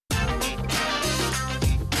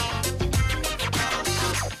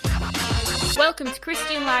Welcome to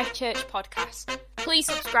Christian Life Church Podcast. Please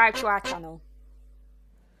subscribe to our channel.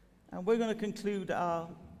 And we're going to conclude our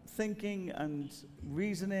thinking and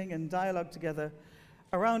reasoning and dialogue together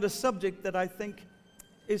around a subject that I think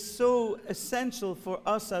is so essential for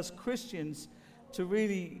us as Christians to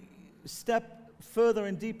really step further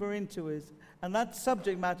and deeper into it. And that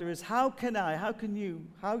subject matter is how can you,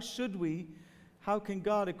 how should we, how can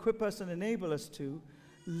God equip us and enable us to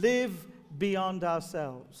live beyond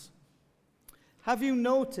ourselves? Have you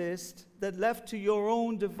noticed that left to your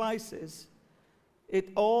own devices, it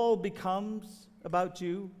all becomes about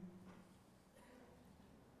you?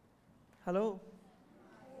 Hello?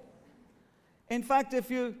 In fact, if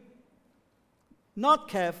you're not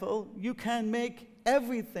careful, you can make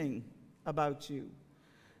everything about you.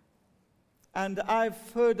 And I've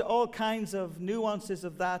heard all kinds of nuances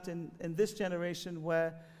of that in this generation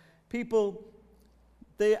where people,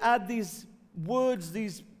 they add these words,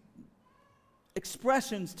 these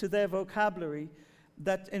expressions to their vocabulary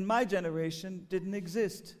that in my generation didn't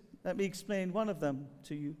exist. Let me explain one of them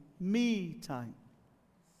to you. Me time.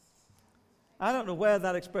 I don't know where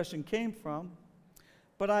that expression came from,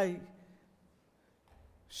 but I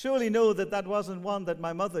surely know that that wasn't one that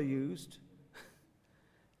my mother used.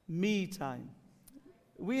 Me time.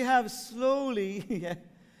 We have slowly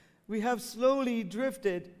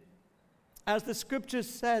drifted, as the scriptures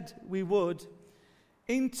said we would,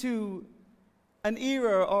 into an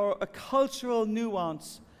era or a cultural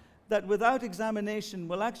nuance that without examination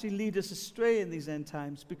will actually lead us astray in these end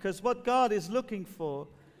times, because what God is looking for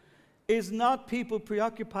is not people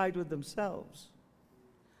preoccupied with themselves.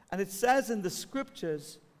 And it says in the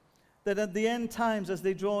scriptures that at the end times, as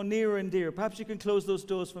they draw nearer and dearer, perhaps you can close those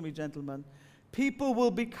doors for me, gentlemen, people will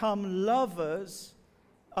become lovers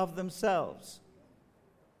of themselves.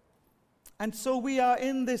 And so we are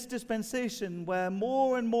in this dispensation where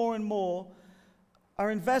more and more and more our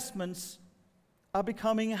investments are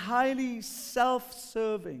becoming highly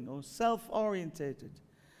self-serving or self-orientated.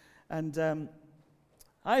 And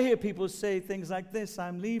I hear people say things like this: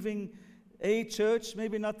 I'm leaving a church,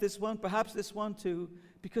 maybe not this one, perhaps this one too,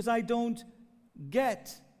 because I don't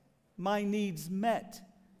get my needs met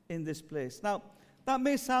in this place. Now, that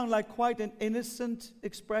may sound like quite an innocent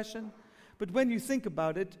expression, but when you think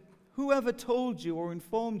about it, whoever told you or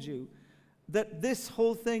informed you that this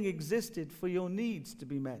whole thing existed for your needs to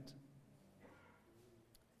be met?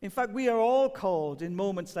 In fact, we are all called in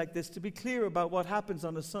moments like this to be clear about what happens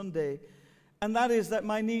on a Sunday, and that is that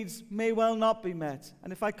my needs may well not be met.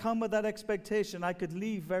 And if I come with that expectation, I could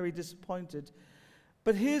leave very disappointed.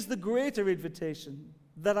 But here's the greater invitation,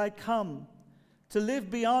 that I come to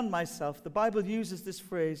live beyond myself. The Bible uses this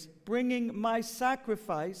phrase, bringing my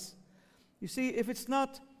sacrifice. You see, if it's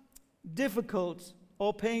not difficult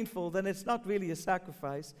or painful, then it's not really a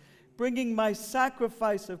sacrifice. Bringing my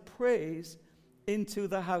sacrifice of praise into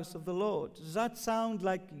the house of the Lord. Does that sound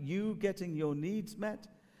like you getting your needs met?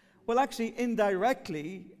 Well, actually,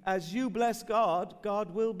 indirectly, as you bless God,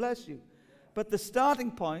 God will bless you. But the starting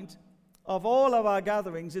point of all of our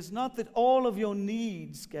gatherings is not that all of your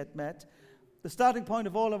needs get met. The starting point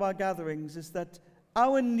of all of our gatherings is that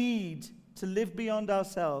our need to live beyond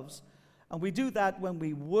ourselves, and we do that when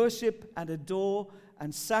we worship and adore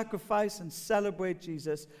and sacrifice and celebrate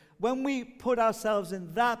Jesus. When we put ourselves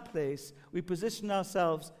in that place, we position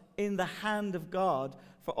ourselves in the hand of God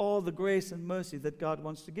for all the grace and mercy that God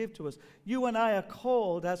wants to give to us. You and I are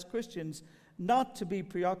called as Christians not to be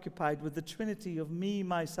preoccupied with the Trinity of me,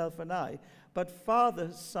 myself, and I, but Father,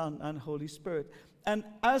 Son, and Holy Spirit. And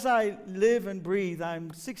as I live and breathe,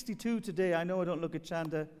 I'm 62 today. I know I don't look at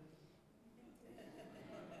Chanda.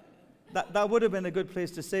 That would have been a good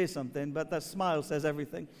place to say something, but that smile says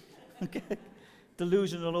everything. Okay.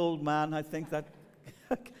 Delusional old man, I think that.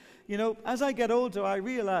 As I get older, I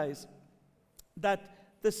realize that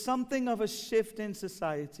there's something of a shift in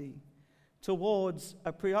society towards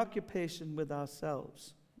a preoccupation with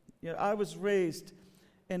ourselves. I was raised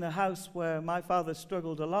in a house where my father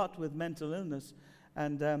struggled a lot with mental illness,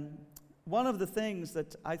 and one of the things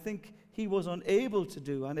that I think he was unable to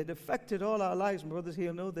do, and it affected all our lives, my brothers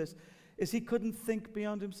here know this, is he couldn't think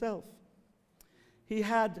beyond himself. He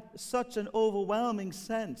had such an overwhelming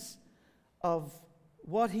sense of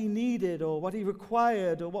what he needed or what he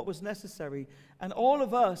required or what was necessary. And all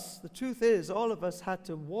of us, the truth is, all of us had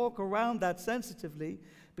to walk around that sensitively,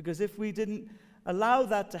 because if we didn't allow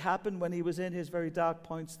that to happen when he was in his very dark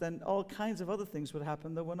points, then all kinds of other things would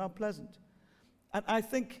happen that were not pleasant. And I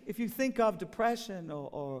think if you think of depression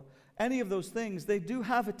or any of those things, they do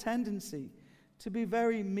have a tendency to be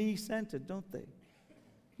very me-centered, don't they?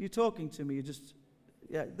 You're talking to me,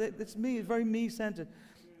 it's me, very me-centered.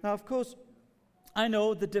 Now, of course, I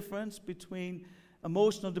know the difference between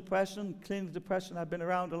emotional depression, clinical depression. I've been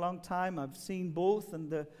around a long time. I've seen both,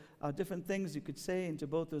 and there are different things you could say into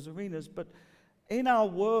both those arenas. But in our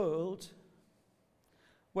world,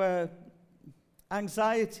 where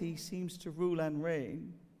anxiety seems to rule and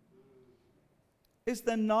reign, is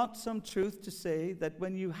there not some truth to say that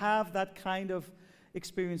when you have that kind of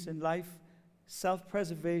experience in life,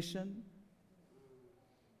 self-preservation,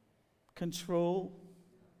 control,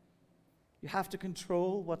 you have to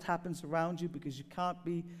control what happens around you because you can't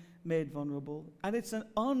be made vulnerable. And it's an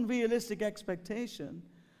unrealistic expectation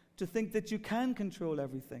to think that you can control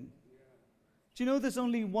everything. Do you know there's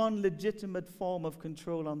only one legitimate form of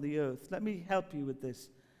control on the earth? Let me help you with this.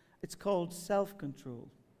 It's called self-control.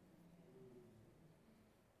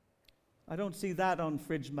 I don't see that on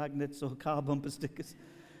fridge magnets or car bumper stickers.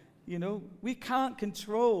 You know, we can't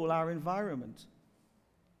control our environment.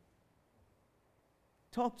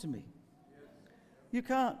 Talk to me. You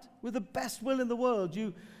can't. With the best will in the world,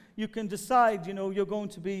 you can decide, you're going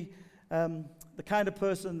to be the kind of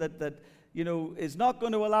person that is not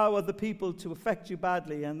going to allow other people to affect you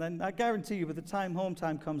badly. And then I guarantee you, by the time home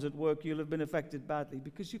time comes at work, you'll have been affected badly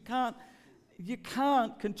because you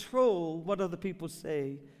can't control what other people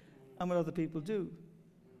say and what other people do.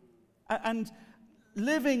 And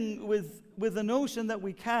living with the notion that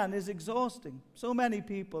we can is exhausting. So many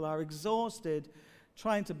people are exhausted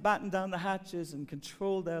trying to batten down the hatches and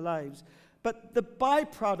control their lives. But the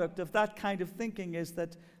byproduct of that kind of thinking is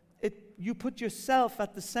that you put yourself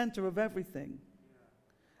at the center of everything.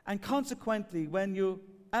 And consequently, when you're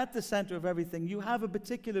at the center of everything, you have a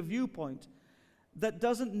particular viewpoint that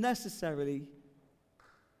doesn't necessarily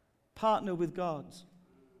partner with God's.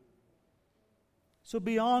 So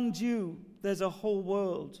beyond you, there's a whole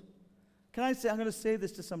world. I'm going to say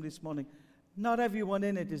this to somebody this morning. Not everyone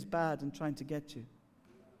in it is bad and trying to get you.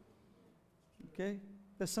 Okay?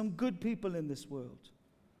 There's some good people in this world.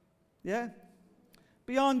 Yeah?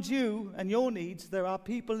 Beyond you and your needs, there are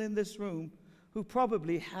people in this room who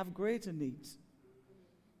probably have greater needs.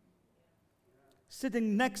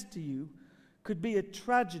 Sitting next to you could be a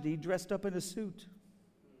tragedy dressed up in a suit.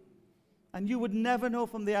 And you would never know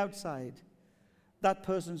from the outside that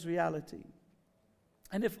person's reality.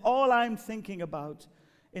 And if all I'm thinking about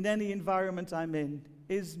in any environment I'm in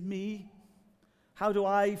is me, how do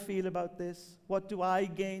I feel about this? What do I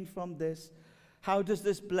gain from this? How does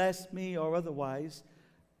this bless me or otherwise?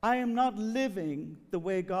 I am not living the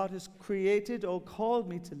way God has created or called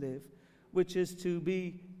me to live, which is to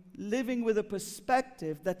be living with a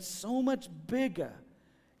perspective that's so much bigger.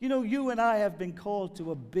 You and I have been called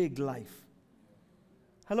to a big life.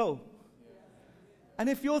 Hello? And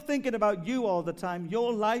if you're thinking about you all the time,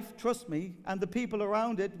 your life, trust me, and the people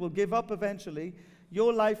around it will give up eventually.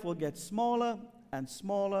 Your life will get smaller and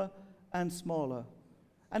smaller and smaller.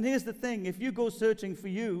 And here's the thing, if you go searching for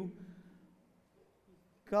you,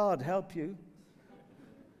 God help you.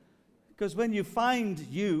 Because when you find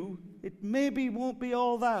you, it maybe won't be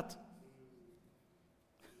all that.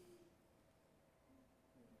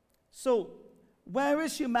 So, where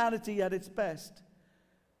is humanity at its best?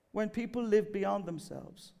 When people live beyond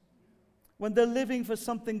themselves. When they're living for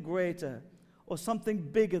something greater or something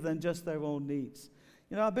bigger than just their own needs.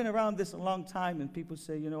 I've been around this a long time, and people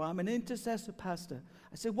say, I'm an intercessor pastor.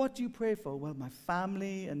 I say, what do you pray for? Well, my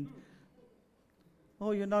family and...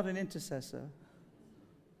 Oh, you're not an intercessor.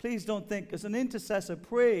 Please don't think, as an intercessor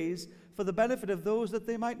prays for the benefit of those that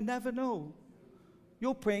they might never know.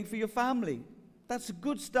 You're praying for your family. That's a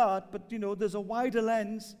good start, but, there's a wider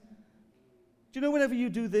lens. Do you know whenever you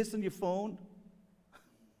do this on your phone?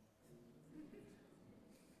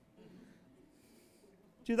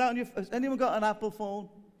 Do that on your... Has anyone got an Apple phone?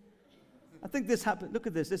 I think this happened. Look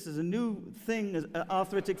at this. This is a new thing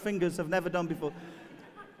arthritic fingers have never done before.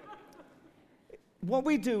 What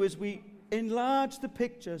we do is we enlarge the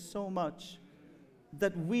picture so much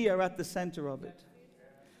that we are at the center of it.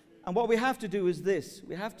 And what we have to do is this.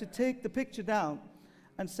 We have to take the picture down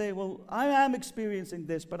and say, well, I am experiencing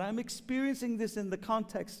this, but I'm experiencing this in the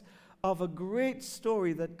context of a great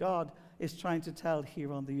story that God is trying to tell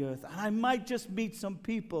here on the earth. And I might just meet some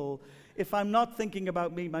people, if I'm not thinking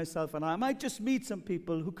about me, myself, and I might just meet some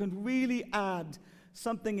people who can really add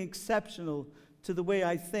something exceptional to the way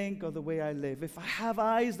I think or the way I live. If I have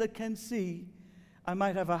eyes that can see, I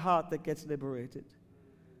might have a heart that gets liberated.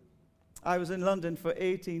 I was in London for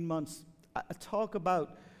 18 months. I talk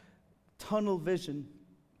about tunnel vision.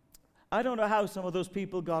 I don't know how some of those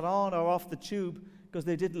people got on or off the tube because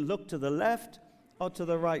they didn't look to the left or to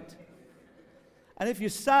the right. And if you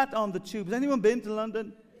sat on the tube, has anyone been to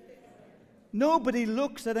London? Nobody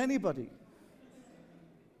looks at anybody.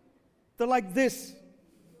 They're like this.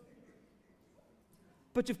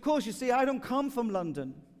 But of course, you see, I don't come from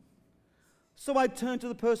London. So I turn to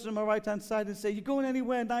the person on my right-hand side and say, "You going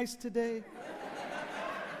anywhere nice today?"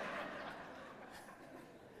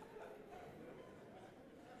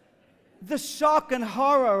 The shock and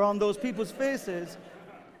horror on those people's faces.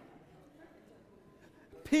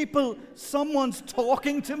 Someone's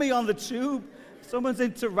talking to me on the tube. Someone's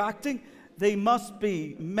interacting. They must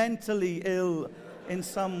be mentally ill in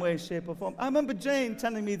some way, shape, or form. I remember Jane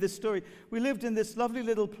telling me this story. We lived in this lovely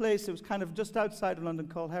little place. It was kind of just outside of London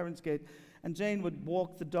called Heronsgate. And Jane would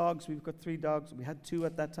walk the dogs. We've got 3 dogs. We had 2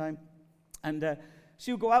 at that time. And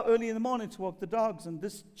she would go out early in the morning to walk the dogs. And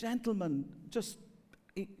this gentleman, just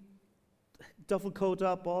duffel coat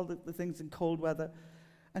up, all the things in cold weather.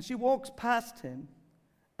 And she walks past him.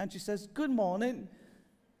 And she says, "Good morning."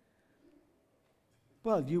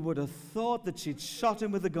 Well, you would have thought that she'd shot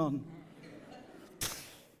him with a gun.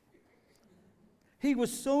 He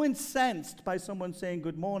was so incensed by someone saying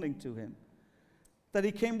good morning to him that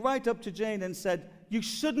he came right up to Jane and said, "You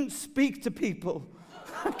shouldn't speak to people."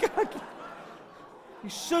 You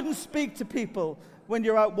shouldn't speak to people when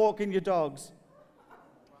you're out walking your dogs.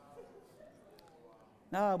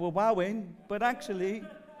 Now, we're wowing, but actually,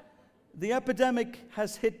 the epidemic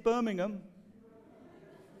has hit Birmingham.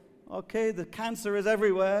 Okay, the cancer is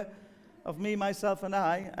everywhere of me, myself, and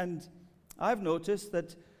I. And I've noticed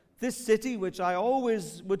that this city, which I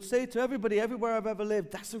always would say to everybody everywhere I've ever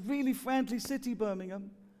lived, that's a really friendly city,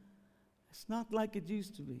 Birmingham. It's not like it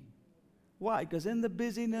used to be. Why? Because in the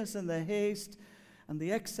busyness and the haste and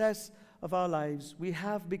the excess of our lives, we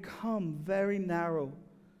have become very narrow.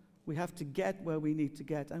 We have to get where we need to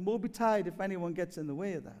get. And we'll be tired if anyone gets in the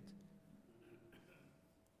way of that.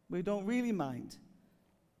 We don't really mind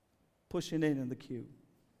pushing in the queue.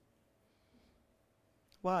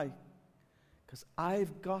 Why? Because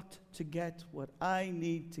I've got to get what I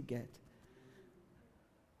need to get.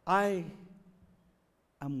 I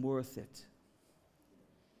am worth it.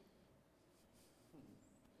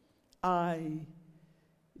 I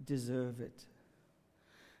deserve it.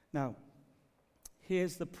 Now,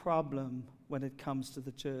 here's the problem when it comes to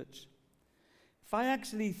the church. If I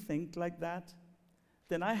actually think like that,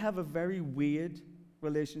 then I have a very weird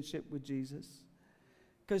relationship with Jesus.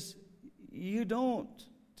 Because you don't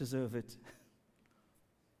deserve it.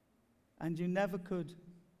 And you never could.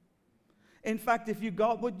 In fact, if you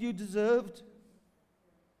got what you deserved,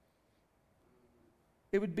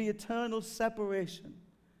 it would be eternal separation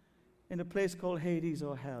in a place called Hades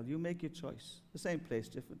or hell. You make your choice. The same place,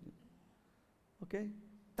 differently. Okay?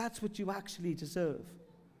 That's what you actually deserve.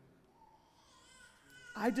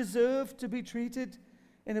 I deserve to be treated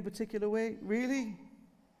in a particular way? Really?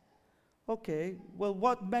 Okay, well,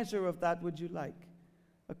 what measure of that would you like?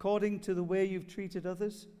 According to the way you've treated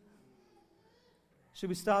others? Should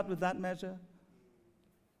we start with that measure?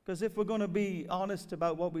 Because if we're going to be honest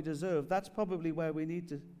about what we deserve, that's probably where we need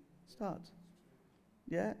to start.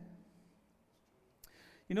 Yeah?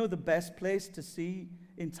 You know the best place to see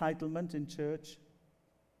entitlement in church?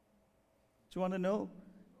 Do you want to know?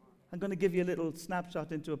 I'm going to give you a little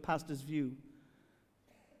snapshot into a pastor's view.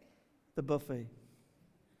 The buffet.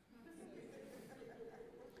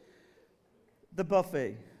 The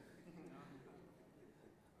buffet.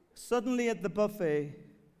 Suddenly at the buffet,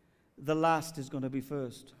 the last is going to be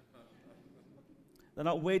first. They're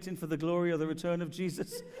not waiting for the glory or the return of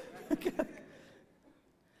Jesus.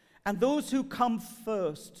 And those who come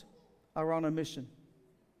first are on a mission.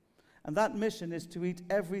 And that mission is to eat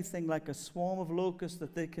everything like a swarm of locusts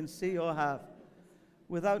that they can see or have,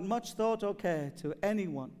 without much thought or care to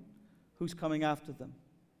anyone who's coming after them.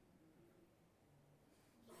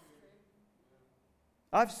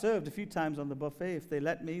 I've served a few times on the buffet. If they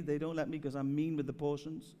let me, they don't let me because I'm mean with the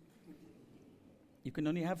portions. You can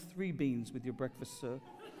only have 3 beans with your breakfast, sir.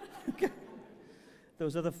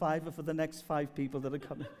 Those other 5 are for the next 5 people that are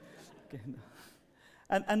coming. Okay, no.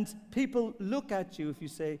 And people look at you if you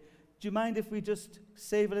say, "Do you mind if we just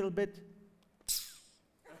save a little bit?"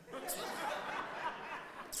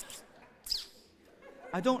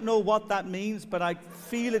 I don't know what that means, but I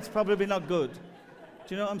feel it's probably not good. Do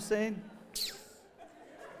you know what I'm saying?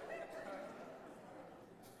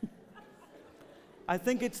 I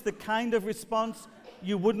think it's the kind of response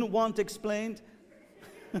you wouldn't want explained.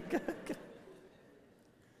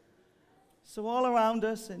 So all around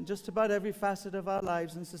us, in just about every facet of our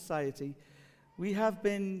lives and society, we have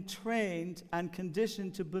been trained and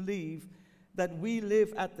conditioned to believe that we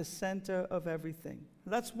live at the center of everything.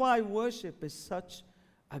 That's why worship is such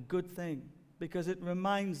a good thing, because it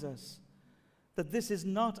reminds us that this is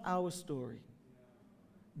not our story.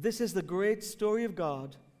 This is the great story of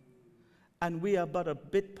God, and we are but a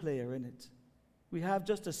bit player in it. We have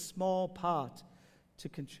just a small part to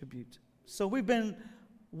contribute. So we've been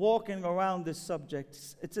walking around this subject.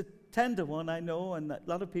 It's a tender one, I know, and a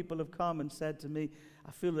lot of people have come and said to me,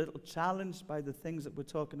 I feel a little challenged by the things that we're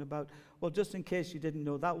talking about. Well, just in case you didn't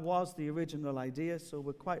know, that was the original idea, so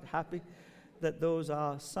we're quite happy that those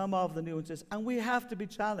are some of the nuances. And we have to be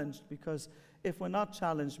challenged, because if we're not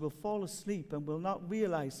challenged, we'll fall asleep and we'll not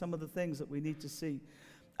realize some of the things that we need to see.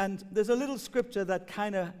 And there's a little scripture that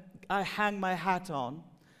kind of I hang my hat on,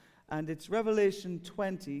 and it's Revelation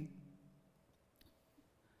 20.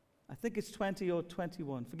 I think it's 20 or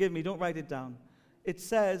 21. Forgive me, don't write it down. It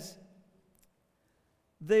says,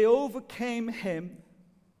 they overcame him.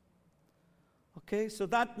 Okay, so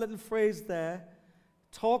that little phrase there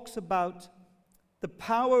talks about the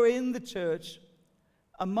power in the church,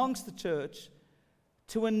 amongst the church,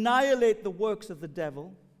 to annihilate the works of the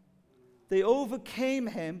devil. They overcame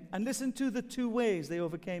him, and listen to the two ways they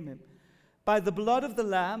overcame him. By the blood of the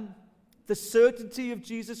Lamb, the certainty of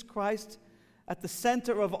Jesus Christ at the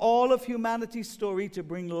center of all of humanity's story to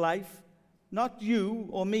bring life. Not you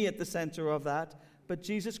or me at the center of that, but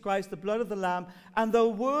Jesus Christ, the blood of the Lamb, and the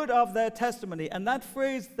word of their testimony. And that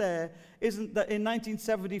phrase there isn't that in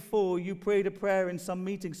 1974 you prayed a prayer in some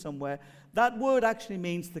meeting somewhere. That word actually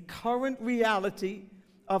means the current reality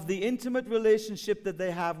of the intimate relationship that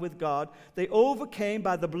they have with God. They overcame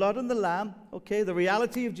by the blood and the Lamb, okay, the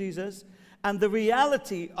reality of Jesus, and the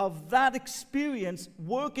reality of that experience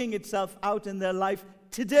working itself out in their life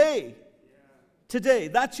today. Today,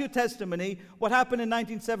 that's your testimony. What happened in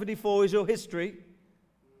 1974 is your history.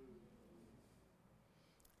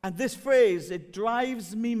 And this phrase, it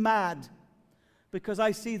drives me mad, because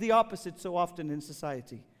I see the opposite so often in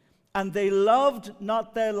society. And they loved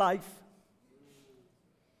not their life,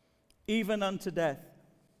 even unto death.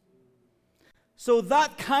 So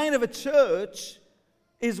that kind of a church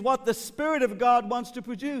is what the Spirit of God wants to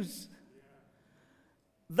produce.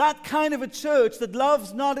 That kind of a church that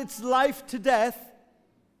loves not its life to death,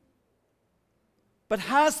 but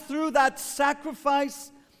has through that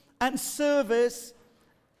sacrifice and service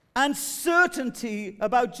and certainty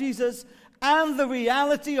about Jesus and the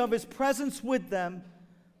reality of his presence with them,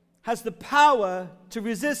 has the power to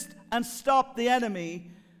resist and stop the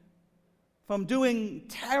enemy from doing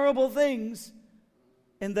terrible things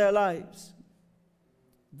in their lives.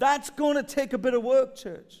 That's going to take a bit of work,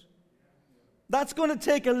 church. That's going to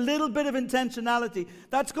take a little bit of intentionality.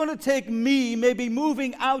 That's going to take me maybe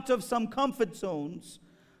moving out of some comfort zones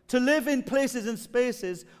to live in places and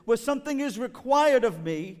spaces where something is required of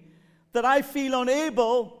me that I feel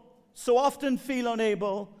unable, so often feel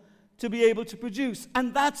unable, to be able to produce.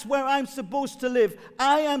 And that's where I'm supposed to live.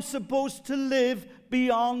 I am supposed to live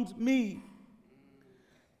beyond me.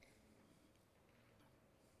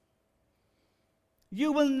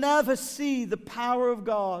 You will never see the power of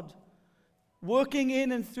God working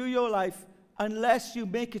in and through your life unless you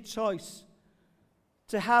make a choice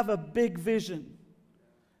to have a big vision,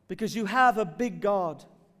 because you have a big God.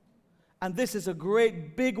 And this is a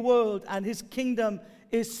great big world, and his kingdom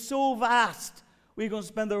is so vast, we're going to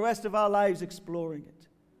spend the rest of our lives exploring it.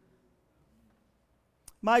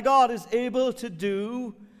 My God is able to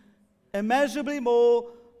do immeasurably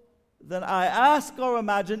more than I ask or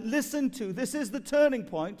imagine. Listen to, this is the turning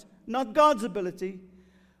point, not God's ability,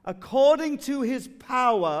 according to his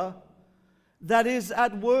power that is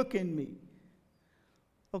at work in me.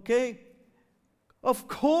 Okay? Of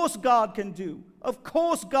course God can do. Of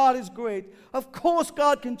course God is great. Of course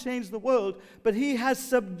God can change the world. But he has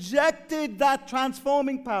subjected that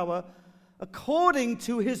transforming power according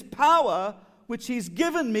to his power, which he's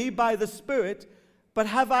given me by the Spirit. But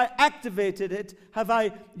have I activated it? Have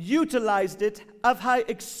I utilized it? Have I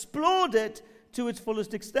explored it to its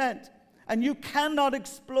fullest extent? And you cannot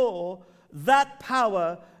explore that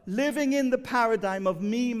power living in the paradigm of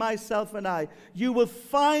me, myself, and I. You will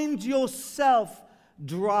find yourself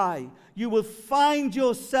dry. You will find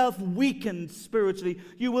yourself weakened spiritually.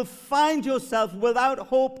 You will find yourself without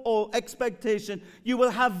hope or expectation. You will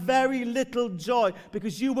have very little joy,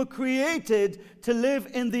 because you were created to live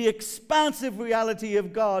in the expansive reality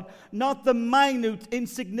of God, not the minute,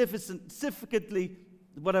 insignificantly,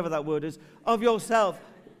 whatever that word is, of yourself.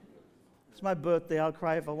 It's my birthday. I'll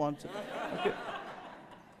cry if I want to. Okay.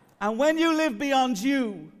 And when you live beyond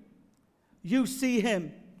you, you see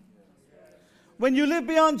him. When you live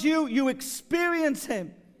beyond you, you experience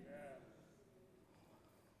him.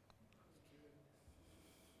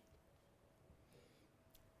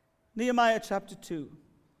 Nehemiah chapter 2.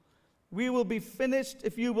 We will be finished,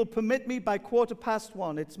 if you will permit me, by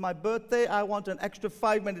 1:15. It's my birthday. I want an extra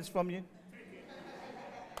 5 minutes from you.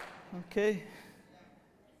 Okay?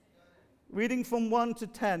 Reading from 1 to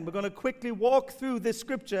 10, we're going to quickly walk through this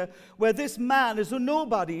scripture where this man is a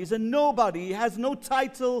nobody. He's a nobody. He has no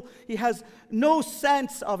title. He has no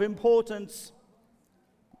sense of importance.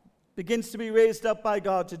 Begins to be raised up by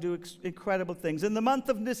God to do incredible things. In the month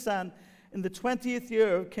of Nisan, in the 20th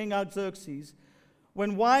year of King Artaxerxes,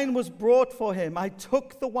 when wine was brought for him, I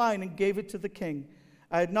took the wine and gave it to the king.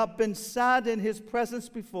 I had not been sad in his presence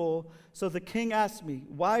before, so the king asked me,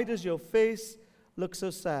 "Why does your face look so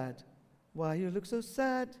sad?" Why you look so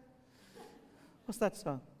sad? What's that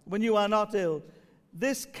song? When you are not ill.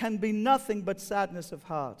 This can be nothing but sadness of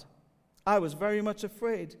heart. I was very much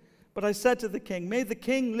afraid, but I said to the king, "May the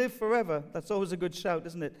king live forever." That's always a good shout,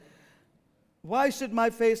 isn't it? Why should my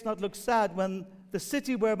face not look sad when the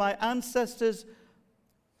city where my ancestors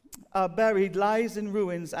are buried lies in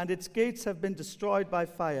ruins and its gates have been destroyed by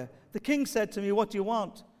fire? The king said to me, "What do you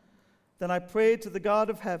want?" Then I prayed to the God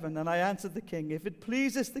of heaven, and I answered the king, "If it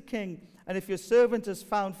pleases the king, and if your servant has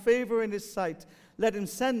found favor in his sight, let him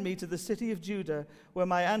send me to the city of Judah, where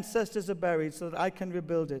my ancestors are buried, so that I can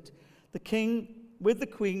rebuild it." The king, with the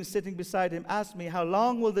queen sitting beside him, asked me, "How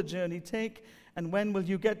long will the journey take, and when will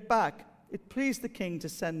you get back?" It pleased the king to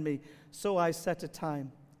send me, so I set a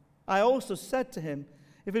time. I also said to him,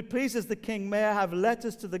 "If it pleases the king, may I have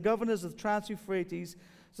letters to the governors of Trans-Euphrates,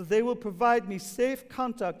 so they will provide me safe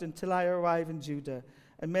conduct until I arrive in Judah.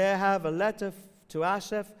 And may I have a letter to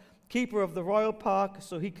Ashaph, keeper of the royal park,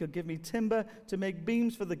 so he could give me timber to make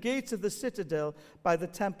beams for the gates of the citadel by the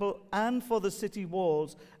temple and for the city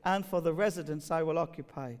walls and for the residence I will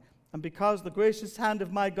occupy." And because the gracious hand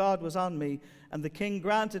of my God was on me, and the king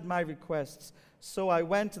granted my requests, so I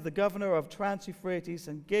went to the governor of Trans-Euphrates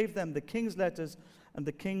and gave them the king's letters, and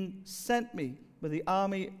the king sent me with an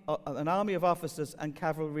army of officers and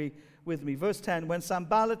cavalry with me. Verse 10, when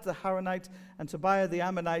Sanballat the Horonite and Tobiah the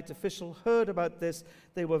Ammonite official heard about this,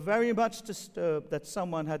 they were very much disturbed that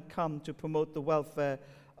someone had come to promote the welfare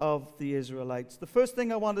of the Israelites. The first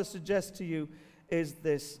thing I want to suggest to you is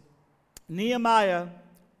this. Nehemiah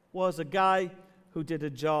was a guy who did a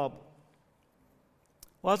job. He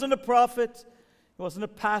wasn't a prophet. He wasn't a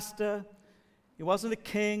pastor. He wasn't a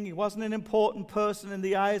king. He wasn't an important person in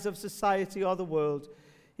the eyes of society or the world.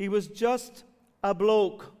 He was just a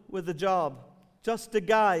bloke with a job, just a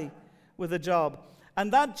guy with a job.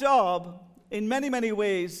 And that job, in many, many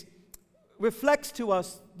ways, reflects to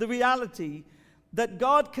us the reality that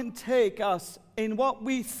God can take us in what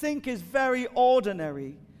we think is very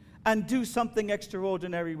ordinary and do something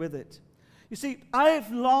extraordinary with it. You see, I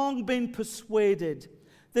have long been persuaded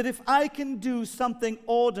that if I can do something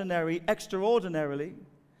ordinary extraordinarily,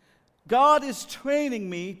 God is training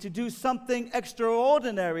me to do something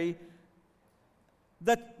extraordinary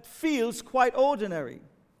that feels quite ordinary.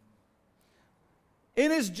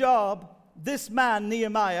 In his job, this man,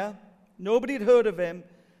 Nehemiah, nobody had heard of him,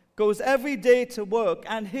 goes every day to work,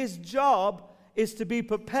 and his job is to be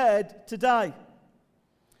prepared to die.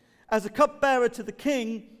 As a cupbearer to the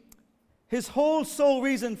king, his whole sole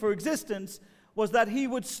reason for existence was that he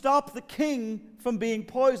would stop the king from being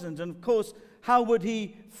poisoned. And of course, how would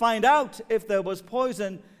he find out if there was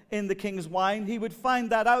poison in the king's wine? He would find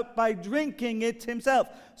that out by drinking it himself.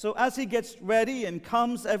 So as he gets ready and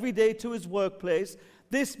comes every day to his workplace,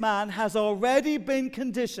 this man has already been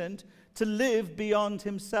conditioned to live beyond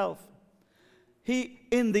himself.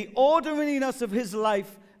 In the ordinariness of his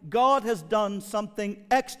life, God has done something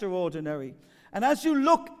extraordinary. And as you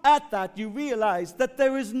look at that, you realize that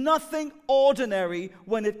there is nothing ordinary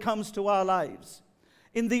when it comes to our lives.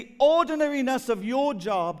 In the ordinariness of your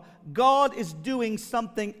job, God is doing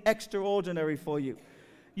something extraordinary for you.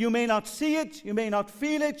 You may not see it, you may not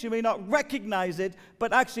feel it, you may not recognize it,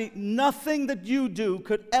 but actually nothing that you do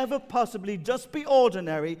could ever possibly just be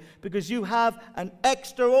ordinary, because you have an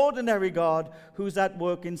extraordinary God who's at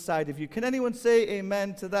work inside of you. Can anyone say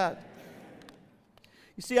amen to that?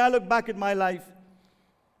 You see, I look back at my life,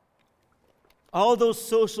 all those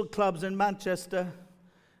social clubs in Manchester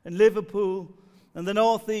and Liverpool and the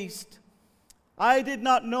Northeast. I did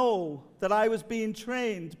not know that I was being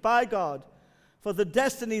trained by God for the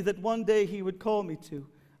destiny that one day he would call me to,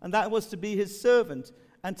 and that was to be his servant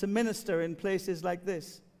and to minister in places like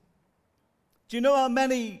this. Do you know how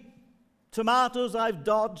many tomatoes I've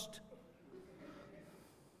dodged?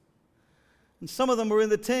 And some of them were in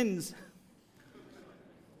the tins.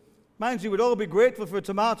 Mind you, we'd all be grateful for a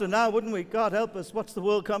tomato now, wouldn't we? God help us, what's the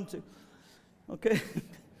world come to? Okay,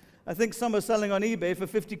 I think some are selling on eBay for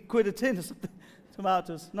 50 quid a tin or something.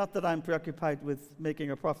 Tomatoes. Not that I'm preoccupied with making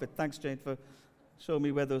a profit. Thanks, Jane, for showing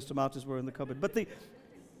me where those tomatoes were in the cupboard. But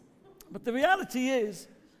the reality is,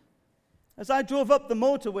 As I drove up the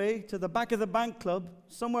motorway to the back of the bank club,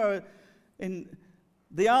 somewhere in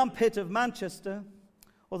the armpit of Manchester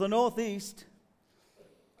or the northeast,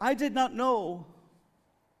 I did not know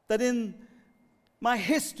that in my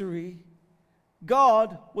history,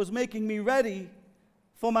 God was making me ready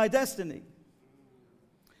for my destiny.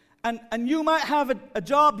 And you might have a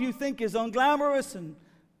job you think is unglamorous and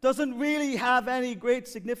doesn't really have any great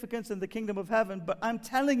significance in the kingdom of heaven, but I'm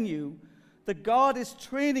telling you that God is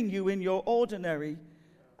training you in your ordinary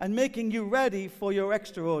and making you ready for your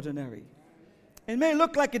extraordinary. It may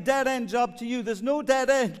look like a dead-end job to you. There's no dead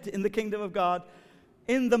end in the kingdom of God.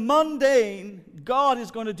 In the mundane, God is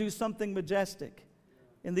going to do something majestic.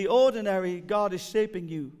 In the ordinary, God is shaping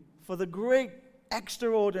you for the great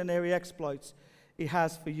extraordinary exploits He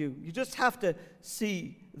has for you. You just have to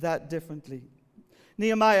see that differently.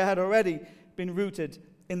 Nehemiah had already been rooted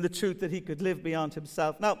in the truth that he could live beyond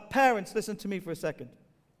himself. Now, parents, listen to me for a second.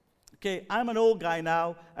 Okay, I'm an old guy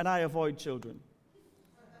now, and I avoid children.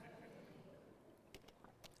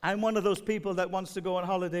 I'm one of those people that wants to go on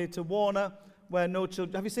holiday to Warner, where no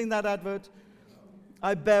children... Have you seen that advert?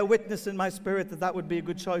 I bear witness in my spirit that that would be a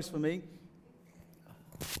good choice for me.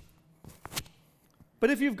 But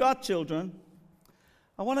if you've got children,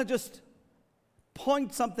 I want to just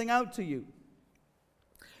point something out to you.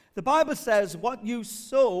 The Bible says, what you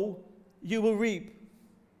sow, you will reap.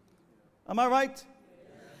 Am I right?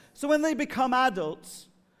 So when they become adults,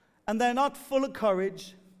 and they're not full of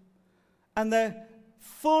courage, and they're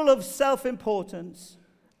full of self-importance,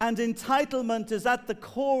 and entitlement is at the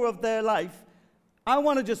core of their life, I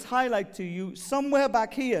want to just highlight to you, somewhere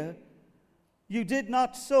back here, you did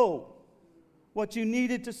not sow what you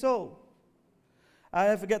needed to sow. I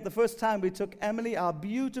never forget the first time we took Emily, our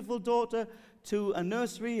beautiful daughter, to a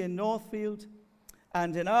nursery in Northfield.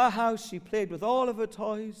 And in our house, she played with all of her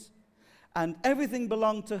toys. And everything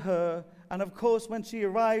belonged to her. And of course, when she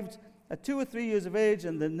arrived at 2 or 3 years of age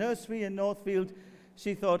in the nursery in Northfield,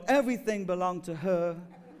 she thought everything belonged to her.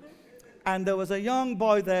 And there was a young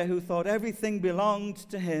boy there who thought everything belonged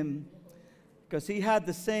to him because he had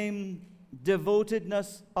the same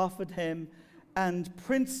devotedness offered him. And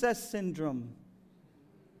princess syndrome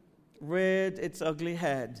reared its ugly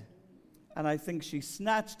head. And I think she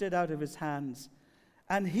snatched it out of his hands.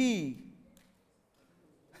 And he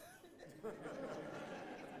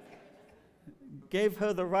gave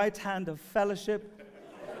her the right hand of fellowship.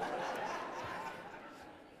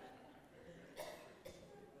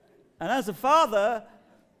 And as a father,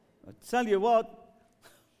 I tell you what,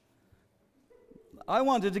 I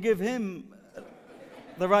wanted to give him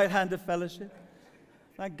the right hand of fellowship.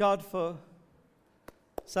 Thank God for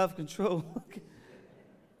self-control.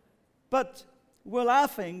 But we're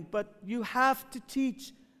laughing, but you have to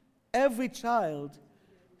teach every child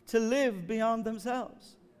to live beyond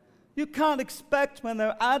themselves. You can't expect when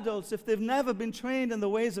they're adults, if they've never been trained in the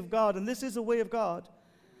ways of God, and this is a way of God.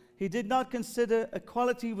 He did not consider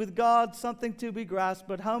equality with God something to be grasped,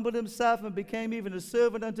 but humbled himself and became even a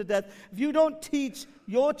servant unto death. If you don't teach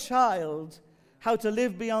your child how to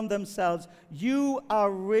live beyond themselves, you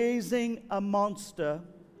are raising a monster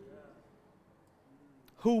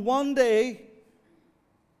who one day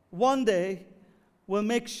will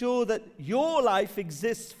make sure that your life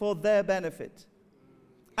exists for their benefit.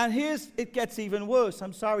 And it gets even worse.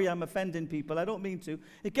 I'm sorry I'm offending people. I don't mean to.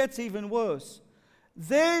 It gets even worse.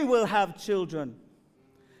 They will have children,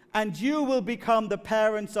 and you will become the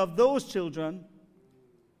parents of those children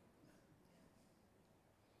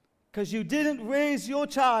because you didn't raise your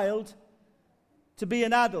child to be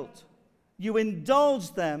an adult. You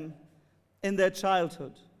indulged them in their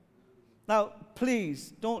childhood. Now,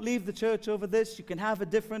 please, don't leave the church over this. You can have a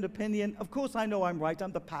different opinion. Of course, I know I'm right.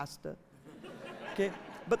 I'm the pastor. Okay?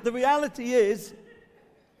 But the reality is,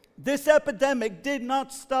 this epidemic did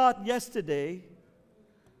not start yesterday.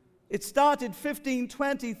 It started 15,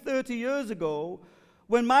 20, 30 years ago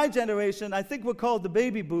when my generation, I think we're called the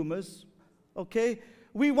baby boomers, okay?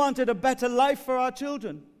 We wanted a better life for our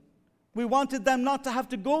children. We wanted them not to have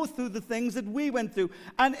to go through the things that we went through.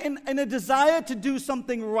 And in a desire to do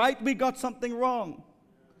something right, we got something wrong.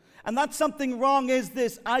 And that something wrong is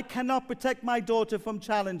this: I cannot protect my daughter from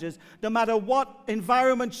challenges. No matter what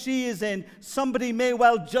environment she is in, somebody may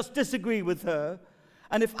well just disagree with her.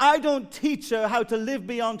 And if I don't teach her how to live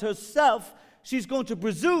beyond herself, she's going to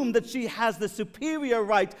presume that she has the superior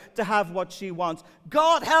right to have what she wants.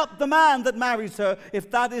 God help the man that marries her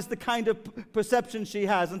if that is the kind of perception she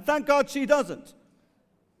has. And thank God she doesn't.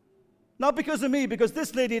 Not because of me, because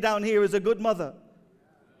this lady down here is a good mother.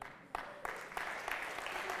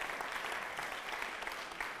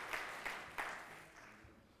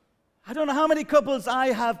 I don't know how many couples I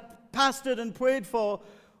have pastored and prayed for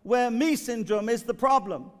where me syndrome is the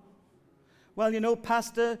problem. Well,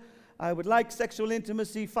 Pastor, I would like sexual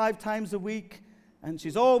intimacy 5 times a week, and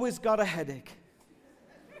she's always got a headache.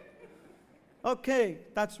 Okay,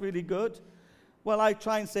 that's really good. Well, I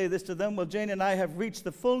try and say this to them. Well, Jane and I have reached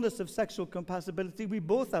the fullness of sexual compatibility. We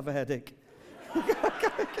both have a headache.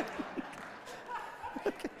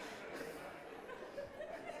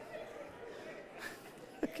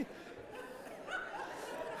 Okay.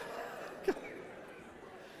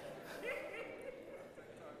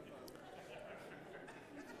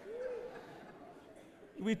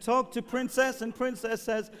 We talk to Princess, and Princess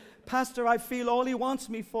says, Pastor, I feel all he wants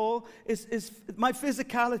me for is my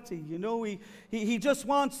physicality. He just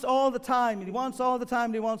wants all the time. And he wants all the time,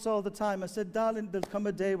 and he wants all the time. I said, darling, there'll come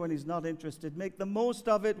a day when he's not interested. Make the most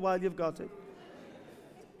of it while you've got it.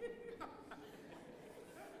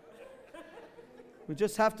 We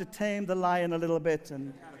just have to tame the lion a little bit.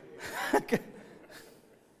 And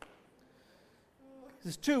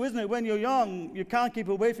it's true, isn't it? When you're young, you can't keep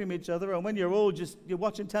away from each other, and when you're old, you're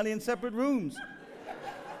watching telly in separate rooms.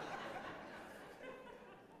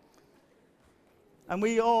 And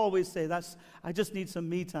we always say, I just need some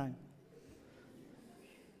me time.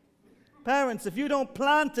 Parents, if you don't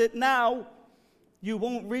plant it now, you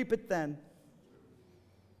won't reap it then.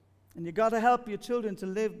 And you got to help your children to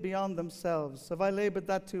live beyond themselves. Have I labored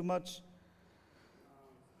that too much?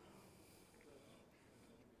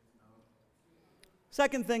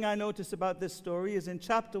 Second thing I notice about this story is in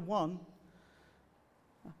chapter 1,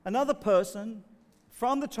 another person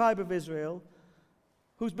from the tribe of Israel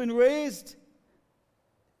who's been raised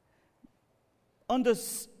under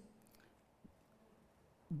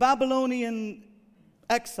Babylonian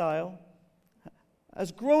exile,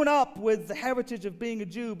 has grown up with the heritage of being a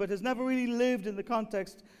Jew, but has never really lived in the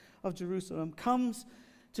context of Jerusalem, comes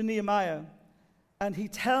to Nehemiah, and he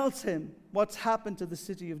tells him what's happened to the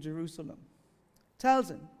city of Jerusalem.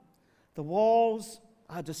 Tells him the walls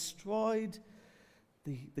are destroyed,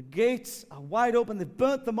 the gates are wide open, they've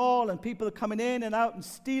burnt them all, and people are coming in and out and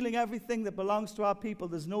stealing everything that belongs to our people.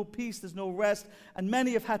 There's no peace, there's no rest, and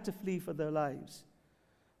many have had to flee for their lives.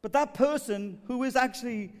 But that person, who is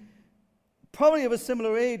actually probably of a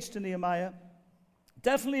similar age to Nehemiah,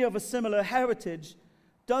 definitely of a similar heritage,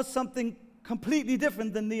 does something completely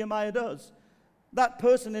different than Nehemiah does. That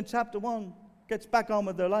person in chapter 1 gets back on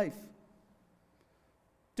with their life,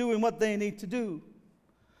 doing what they need to do.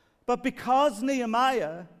 But because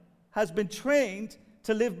Nehemiah has been trained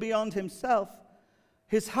to live beyond himself,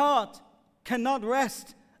 his heart cannot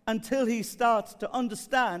rest until he starts to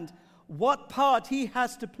understand what part he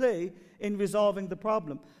has to play in resolving the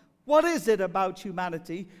problem. What is it about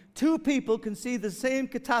humanity? 2 people can see the same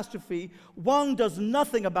catastrophe. One does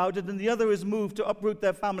nothing about it, and the other is moved to uproot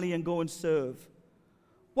their family and go and serve.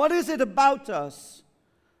 What is it about us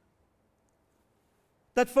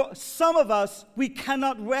that for some of us, we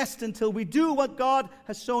cannot rest until we do what God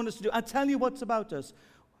has shown us to do? I'll tell you what's about us.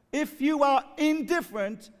 If you are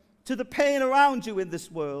indifferent to the pain around you in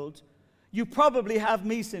this world, you probably have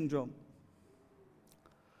me syndrome.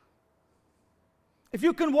 If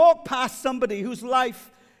you can walk past somebody whose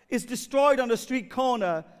life is destroyed on a street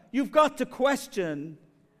corner, you've got to question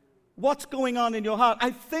what's going on in your heart.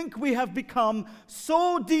 I think we have become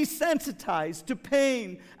so desensitized to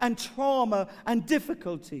pain and trauma and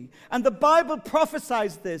difficulty. And the Bible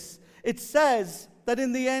prophesies this. It says that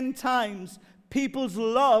in the end times, people's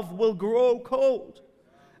love will grow cold.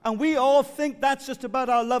 And we all think that's just about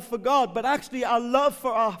our love for God, but actually our love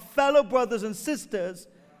for our fellow brothers and sisters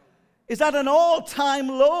is at an all-time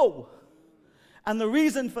low. And the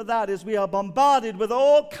reason for that is we are bombarded with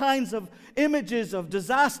all kinds of images of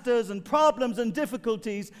disasters and problems and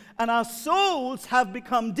difficulties, and our souls have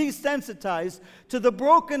become desensitized to the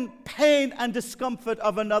broken pain and discomfort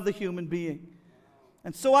of another human being.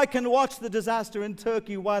 And so I can watch the disaster in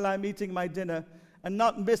Turkey while I'm eating my dinner and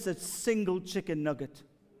not miss a single chicken nugget.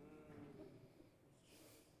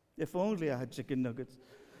 If only I had chicken nuggets.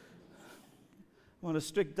 I'm on a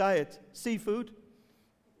strict diet. Seafood.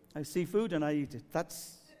 I see food and I eat it.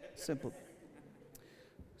 That's simple.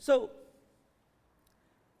 So,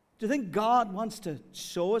 do you think God wants to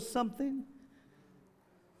show us something?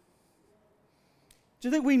 Do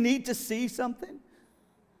you think we need to see something?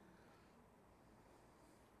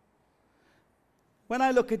 When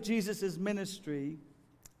I look at Jesus' ministry,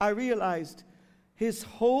 I realized his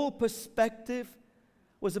whole perspective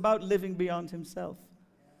was about living beyond himself.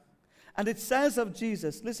 And it says of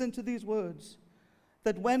Jesus, listen to these words,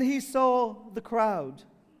 that when he saw the crowd,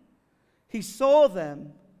 he saw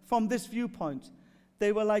them from this viewpoint.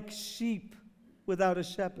 They were like sheep without a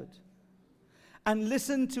shepherd. and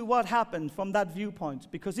listen to what happened from that viewpoint,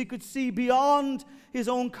 because he could see beyond his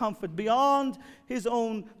own comfort, beyond his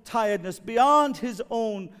own tiredness, beyond his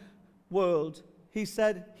own world. He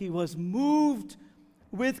said he was moved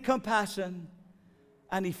with compassion,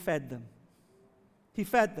 and he fed them. He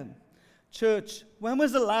fed them. Church, when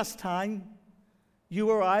was the last time you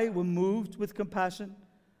or I were moved with compassion?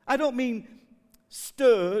 I don't mean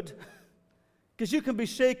stirred, because you can be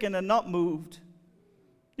shaken and not moved.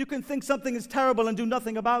 You can think something is terrible and do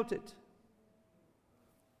nothing about it.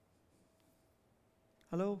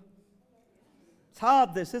 Hello? It's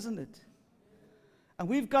hard, this, isn't it? And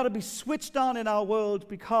we've got to be switched on in our world,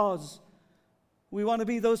 because we want to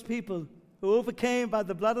be those people who overcame by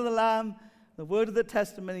the blood of the Lamb, the word of the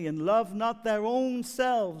testimony, and love not their own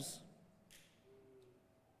selves.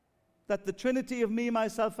 That the Trinity of me,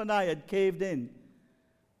 myself, and I had caved in.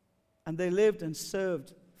 And they lived and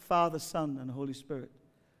served Father, Son, and Holy Spirit.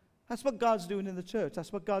 That's what God's doing in the church.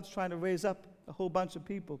 That's what God's trying to raise up, a whole bunch of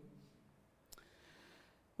people.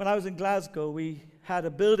 When I was in Glasgow, we had a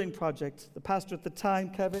building project. The pastor at the time,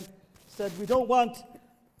 Kevin, said, we don't want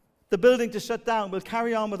the building to shut down. We'll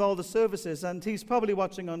carry on with all the services. And he's probably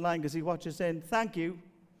watching online, because he watches in. Thank you.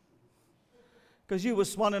 Because you were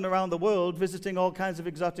swanning around the world, visiting all kinds of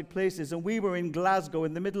exotic places. And we were in Glasgow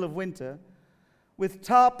in the middle of winter with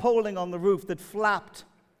tarpaulin on the roof that flapped.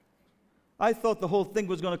 I thought the whole thing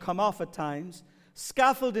was going to come off at times.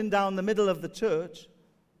 Scaffolding down the middle of the church.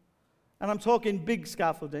 And I'm talking big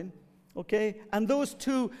scaffolding, okay? And those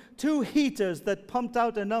two heaters that pumped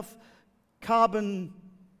out enough carbon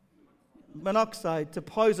monoxide to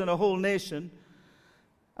poison a whole nation.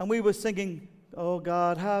 And we were singing, oh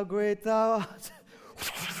God, how great thou art.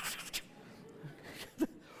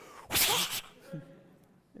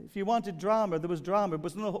 If you wanted drama, there was drama. It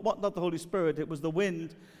was not the Holy Spirit, it was the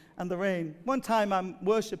wind and the rain. One time I'm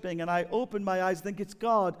worshiping and I open my eyes, think it's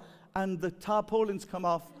God, and the tarpaulins come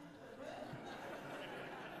off.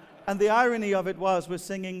 And the irony of it was, we're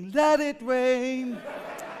singing, let it rain,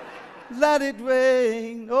 let it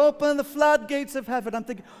rain, open the floodgates of heaven. I'm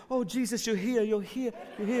thinking, oh Jesus, you're here, you're here,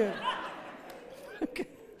 you're here. Okay.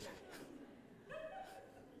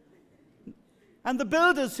 And the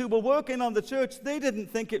builders who were working on the church, they didn't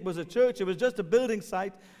think it was a church, it was just a building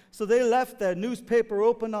site. So they left their newspaper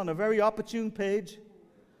open on a very opportune page.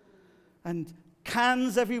 And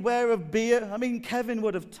cans everywhere of beer. I mean, Kevin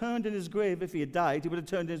would have turned in his grave, if he had died, he would have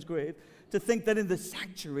turned in his grave, to think that in the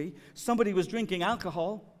sanctuary somebody was drinking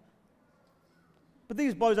alcohol. But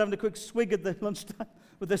these boys having a quick swig at the lunchtime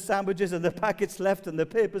with their sandwiches and their packets left and their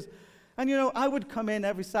papers. And you know, I would come in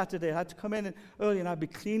every Saturday. I had to come in early and I'd be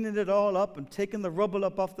cleaning it all up and taking the rubble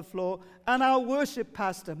up off the floor. And our worship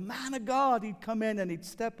pastor, man of God, he'd come in and he'd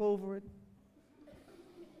step over it.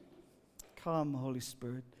 Come, Holy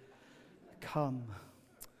Spirit. Come.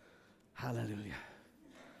 Hallelujah.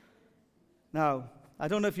 Now, I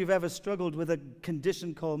don't know if you've ever struggled with a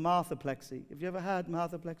condition called Marthaplexy. Have you ever had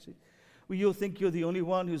Marthaplexy? Where you'll think you're the only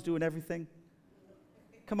one who's doing everything?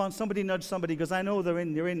 Come on, somebody nudge somebody, because I know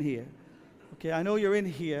you're in here. Okay, I know you're in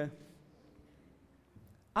here.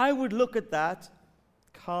 I would look at that.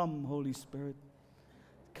 Come, Holy Spirit.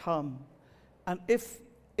 Come. And if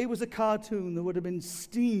it was a cartoon, there would have been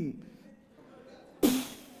steam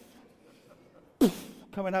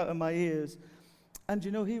coming out of my ears. And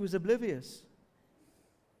you know, he was oblivious.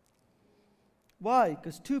 Why?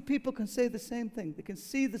 Because two people can say the same thing. They can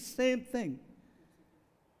see the same thing.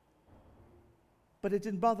 But it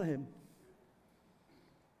didn't bother him.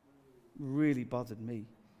 Really bothered me.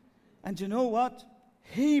 And you know what?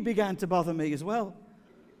 He began to bother me as well.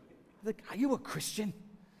 Like, are you a Christian?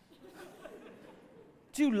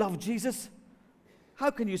 Do you love Jesus?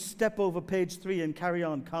 How can you step over page 3 and carry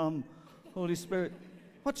on? Come, Holy Spirit.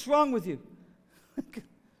 What's wrong with you? Do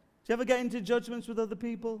you ever get into judgments with other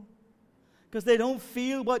people? Because they don't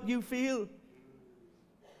feel what you feel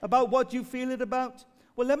about what you feel it about?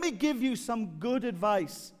 Well, let me give you some good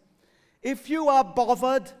advice. If you are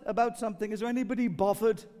bothered about something, is there anybody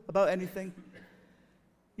bothered about anything?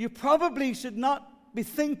 You probably should not be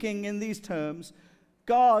thinking in these terms,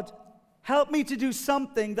 God, help me to do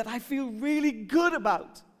something that I feel really good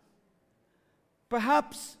about.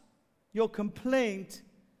 Perhaps your complaint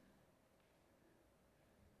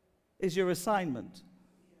is your assignment.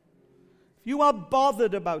 If you are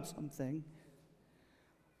bothered about something,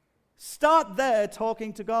 start there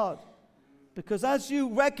talking to God. Because as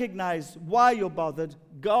you recognize why you're bothered,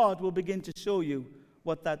 God will begin to show you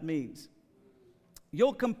what that means.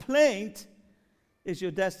 Your complaint is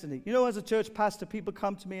your destiny. You know, as a church pastor, people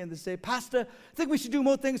come to me and they say, Pastor, I think we should do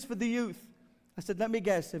more things for the youth. I said, let me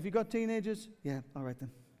guess, have you got teenagers? Yeah, all right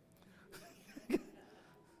then.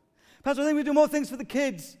 Pastor, I think we do more things for the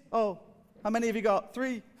kids. Oh, how many have you got?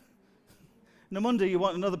 3? No wonder you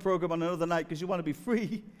want another program on another night, because you want to be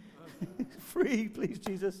free. Free, please,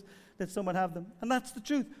 Jesus. Let someone have them. And that's the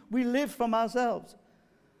truth. We live from ourselves.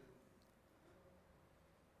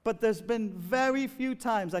 But there's been very few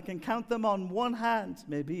times, I can count them on one hand,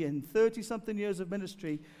 maybe in 30-something years of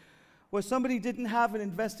ministry, where somebody didn't have an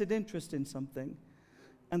invested interest in something,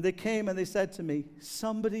 and they came and they said to me,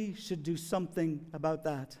 somebody should do something about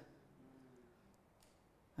that.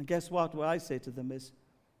 And guess what? What I say to them is,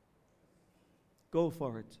 go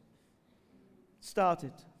for it. Start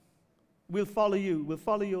it. We'll follow you. We'll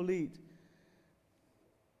follow your lead.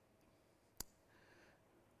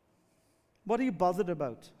 What are you bothered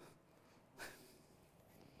about?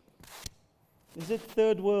 Is it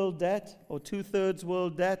third world debt or 2/3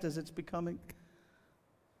 world debt as it's becoming?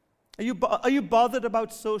 Are you bothered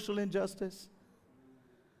about social injustice?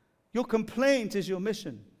 Your complaint is your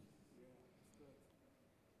mission.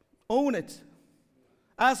 Own it.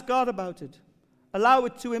 Ask God about it. Allow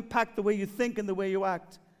it to impact the way you think and the way you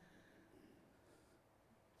act.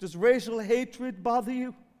 Does racial hatred bother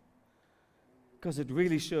you? Because it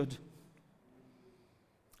really should.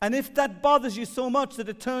 And if that bothers you so much that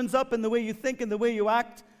it turns up in the way you think and the way you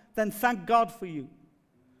act, then thank God for you.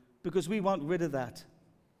 Because we want rid of that.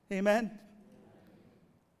 Amen?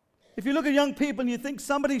 If you look at young people and you think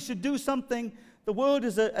somebody should do something, the world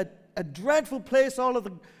is a dreadful place, all of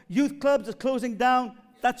the youth clubs are closing down,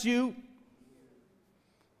 that's you.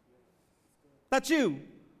 That's you.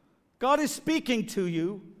 God is speaking to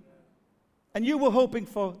you, and you were hoping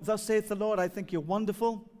for, thus saith the Lord, I think you're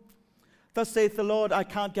wonderful. Thus saith the Lord, I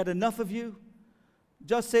can't get enough of you.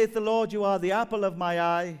 Just saith the Lord, you are the apple of my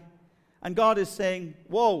eye. And God is saying,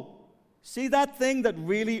 whoa, see that thing that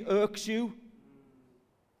really irks you?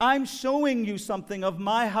 I'm showing you something of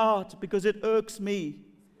my heart because it irks me.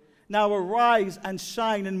 Now arise and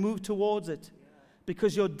shine and move towards it,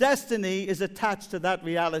 because your destiny is attached to that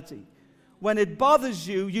reality. When it bothers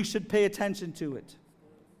you, you should pay attention to it.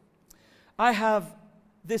 I have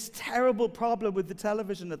this terrible problem with the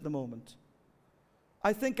television at the moment.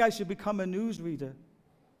 I think I should become a newsreader.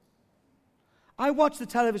 I watch the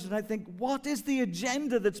television and I think, what is the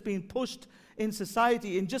agenda that's being pushed in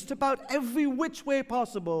society? In just about every which way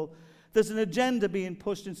possible, there's an agenda being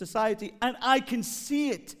pushed in society, and I can see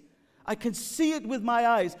it. I can see it with my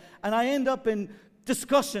eyes, and I end up in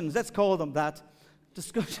discussions, let's call them that,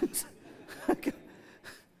 discussions.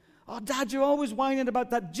 Oh, Dad, you're always whining about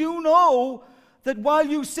that. Do you know that while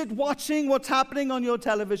you sit watching what's happening on your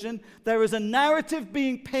television, there is a narrative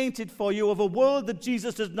being painted for you of a world that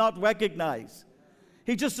Jesus does not recognize?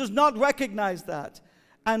 He just does not recognize that.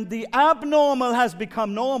 And the abnormal has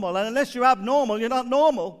become normal. And unless you're abnormal, you're not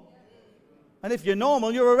normal. And if you're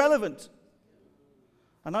normal, you're irrelevant.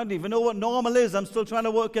 And I don't even know what normal is. I'm still trying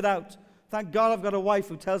to work it out. Thank God I've got a wife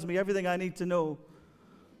who tells me everything I need to know.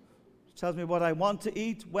 She tells me what I want to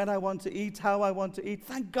eat, when I want to eat, how I want to eat.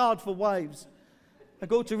 Thank God for wives. I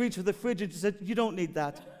go to reach for the fridge and she said, you don't need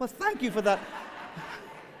that. Well, thank you for that.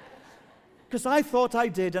 Because I thought I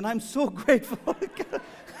did, and I'm so grateful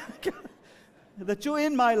that you're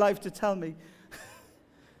in my life to tell me.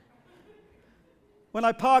 When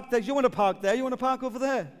I park there, you want to park there? You want to park over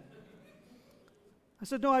there? I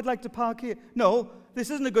said, no, I'd like to park here. No, this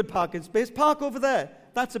isn't a good parking space. Park over there.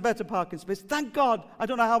 That's a better parking space. Thank God. I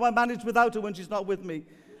don't know how I manage without her when she's not with me.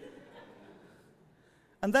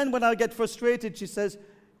 And then when I get frustrated, she says,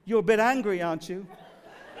 you're a bit angry, aren't you?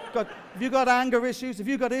 Have you got anger issues? Have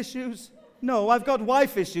you got issues? No, I've got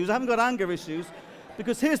wife issues. I haven't got anger issues.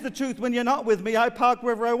 Because here's the truth. When you're not with me, I park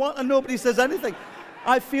wherever I want and nobody says anything.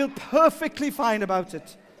 I feel perfectly fine about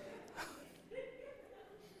it.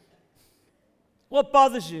 What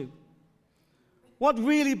bothers you? What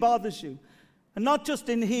really bothers you? And not just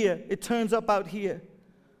in here, it turns up out here.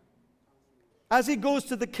 As he goes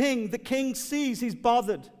to the king sees he's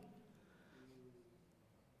bothered.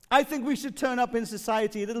 I think we should turn up in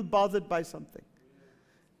society a little bothered by something.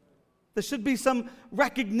 There should be some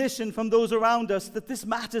recognition from those around us that this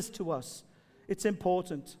matters to us. It's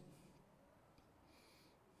important.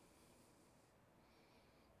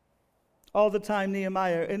 All the time,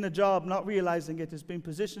 Nehemiah, in a job, not realizing it, has been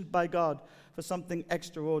positioned by God for something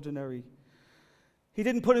extraordinary. He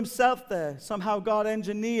didn't put himself there. Somehow God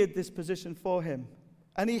engineered this position for him.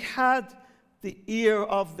 And he had the ear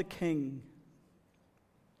of the king.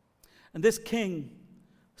 And this king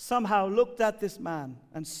somehow looked at this man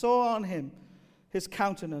and saw on him his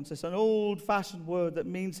countenance. It's an old-fashioned word that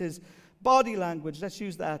means his body language, let's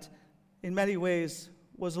use that, in many ways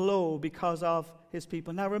was low because of his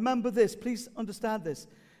people. Now remember this, please understand this.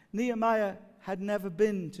 Nehemiah had never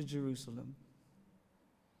been to Jerusalem.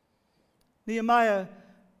 Nehemiah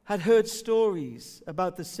had heard stories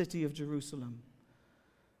about the city of Jerusalem.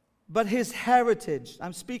 But his heritage,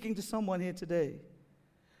 I'm speaking to someone here today,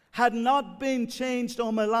 had not been changed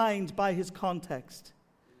or maligned by his context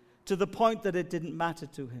to the point that it didn't matter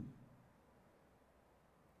to him.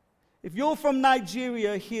 If you're from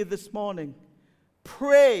Nigeria here this morning,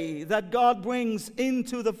 pray that God brings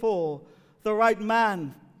into the fore the right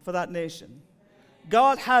man for that nation.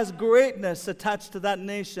 God has greatness attached to that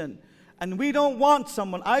nation. And we don't want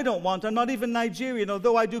someone, I'm not even Nigerian,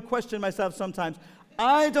 although I do question myself sometimes.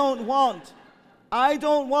 I don't want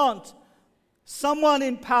someone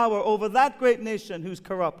in power over that great nation who's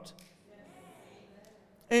corrupt.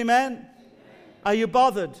 Amen? Are you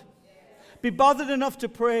bothered? Be bothered enough to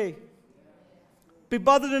pray. Be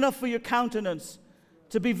bothered enough for your countenance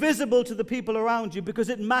to be visible to the people around you, because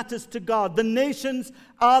it matters to God. The nations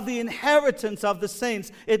are the inheritance of the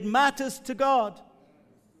saints. It matters to God.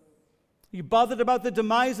 You bothered about the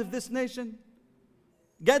demise of this nation?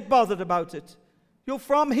 Get bothered about it. You're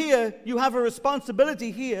from here. You have a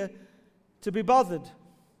responsibility here to be bothered.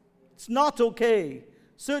 It's not okay.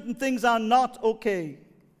 Certain things are not okay.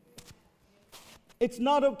 It's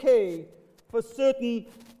not okay for certain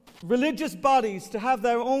religious bodies to have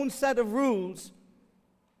their own set of rules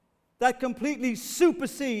that completely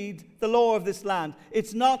supersede the law of this land.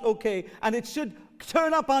 It's not okay, and it should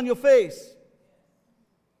turn up on your face.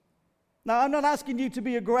 Now, I'm not asking you to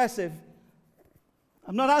be aggressive.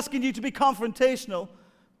 I'm not asking you to be confrontational.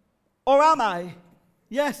 Or am I?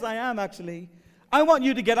 Yes, I am actually. I want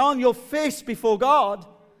you to get on your face before God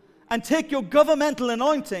and take your governmental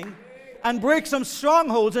anointing and break some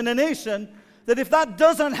strongholds in a nation that, if that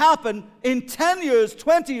doesn't happen, in 10 years,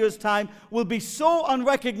 20 years' time, will be so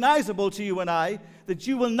unrecognizable to you and I that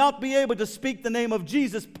you will not be able to speak the name of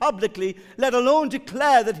Jesus publicly, let alone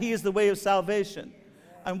declare that he is the way of salvation.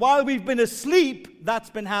 And while we've been asleep,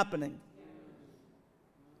 that's been happening.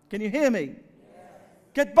 Can you hear me?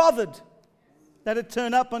 Get bothered. Let it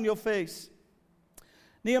turn up on your face.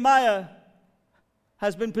 Nehemiah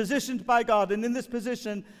has been positioned by God, and in this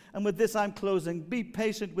position, and with this I'm closing, be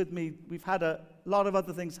patient with me. We've had a lot of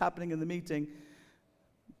other things happening in the meeting.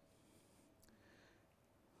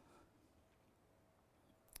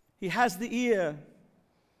 He has the ear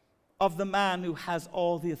of the man who has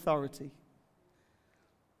all the authority.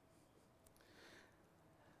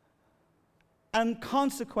 And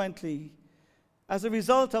consequently, as a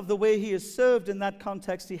result of the way he is served in that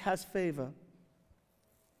context, he has favor.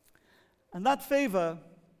 And that favor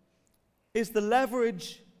is the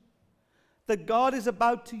leverage that God is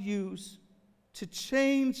about to use to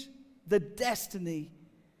change the destiny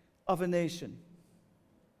of a nation.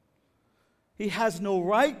 He has no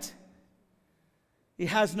right, he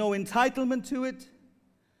has no entitlement to it,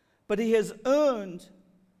 but he has earned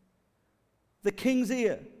the king's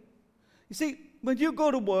ear. You see, when you go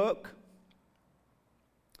to work,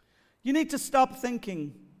 you need to stop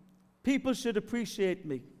thinking, people should appreciate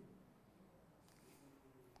me.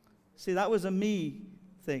 See, that was a me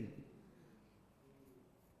thing.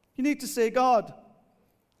 You need to say, God,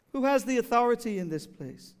 who has the authority in this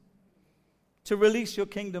place to release your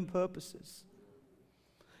kingdom purposes?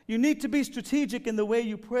 You need to be strategic in the way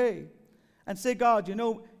you pray and say, God,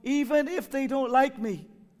 even if they don't like me,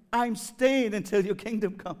 I'm staying until your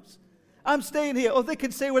kingdom comes. I'm staying here. Oh, they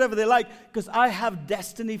can say whatever they like because I have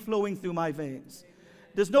destiny flowing through my veins.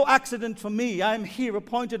 There's no accident for me. I'm here,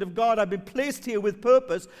 appointed of God. I've been placed here with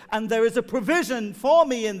purpose, and there is a provision for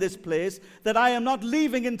me in this place that I am not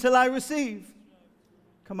leaving until I receive.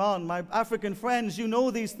 Come on, my African friends, you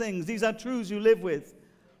know these things. These are truths you live with.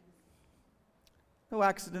 No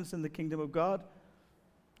accidents in the kingdom of God.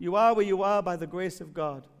 You are where you are by the grace of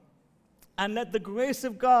God. And let the grace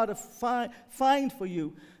of God find for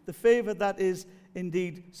you the favor that is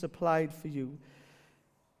indeed supplied for you.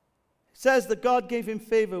 It says that God gave him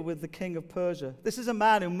favor with the king of Persia. This is a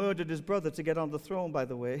man who murdered his brother to get on the throne, by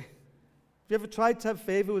the way. Have you ever tried to have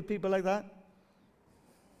favor with people like that?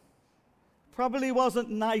 Probably wasn't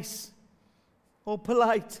nice or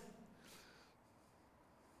polite.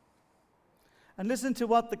 And listen to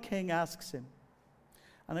what the king asks him.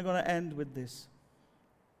 And I'm going to end with this.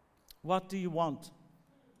 What do you want?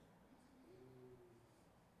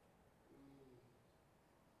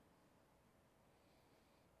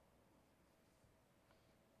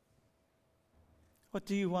 What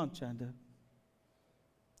do you want, Chanda?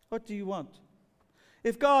 What do you want?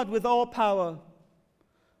 If God, with all power,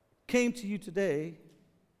 came to you today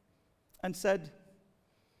and said,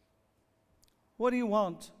 what do you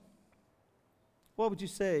want? What would you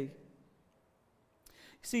say?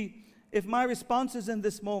 See, if my responses in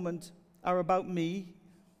this moment are about me,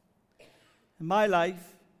 and my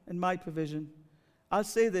life, and my provision, I'll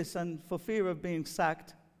say this, and for fear of being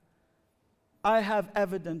sacked, I have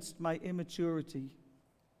evidenced my immaturity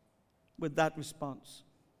with that response.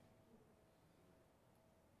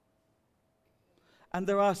 And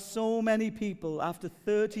there are so many people, after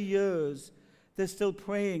 30 years, they're still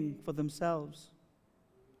praying for themselves.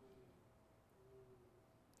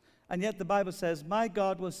 And yet the Bible says, my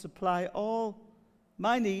God will supply all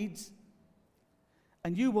my needs,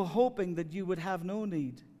 and you were hoping that you would have no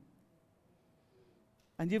need.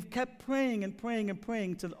 And you've kept praying and praying and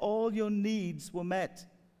praying till all your needs were met.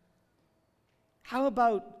 How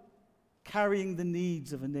about carrying the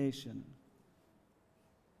needs of a nation?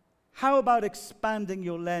 How about expanding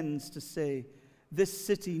your lens to say, this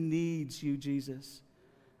city needs you, Jesus?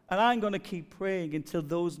 And I'm going to keep praying until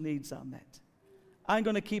those needs are met. I'm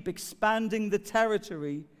going to keep expanding the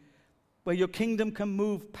territory where your kingdom can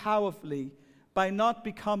move powerfully by not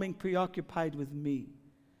becoming preoccupied with me.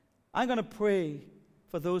 I'm going to pray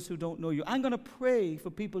for those who don't know you. I'm going to pray for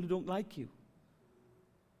people who don't like you.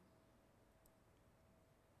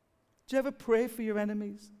 Do you ever pray for your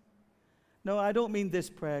enemies? No, I don't mean this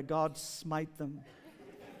prayer, God smite them.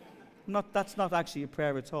 That's not actually a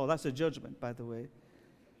prayer at all. That's a judgment, by the way.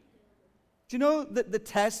 Do you know the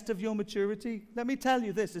test of your maturity? Let me tell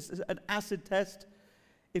you this. This is an acid test.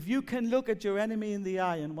 If you can look at your enemy in the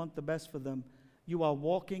eye and want the best for them, you are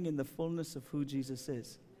walking in the fullness of who Jesus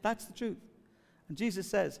is. That's the truth. And Jesus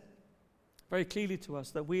says very clearly to us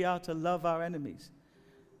that we are to love our enemies.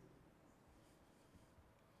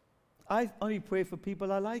 I only pray for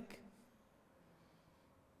people I like.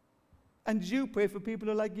 And you pray for people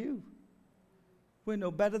who are like you. We're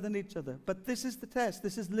no better than each other. But this is the test.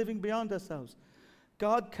 This is living beyond ourselves.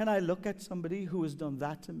 God, can I look at somebody who has done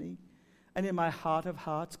that to me, and in my heart of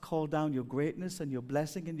hearts call down your greatness and your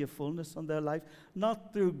blessing and your fullness on their life,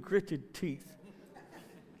 not through gritted teeth.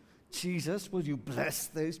 Jesus, will you bless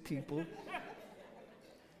those people?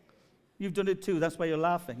 You've done it too. That's why you're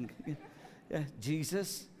laughing. Yeah,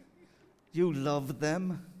 Jesus, you love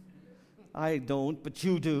them. I don't, but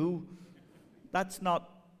you do. That's not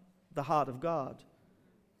the heart of God.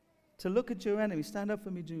 To look at your enemy. Stand up for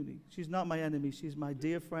me, Julie. She's not my enemy. She's my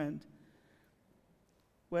dear friend.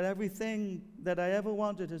 Where everything that I ever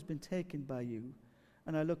wanted has been taken by you.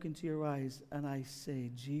 And I look into your eyes and I say,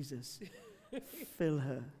 Jesus, fill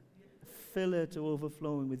her. Fill her to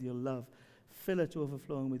overflowing with your love. Fill her to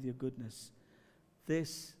overflowing with your goodness.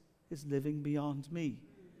 This is living beyond me.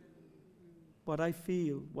 What I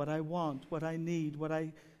feel, what I want, what I need, what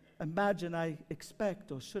I imagine I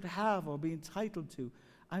expect or should have or be entitled to.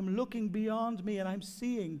 I'm looking beyond me and I'm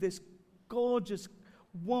seeing this gorgeous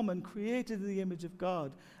woman created in the image of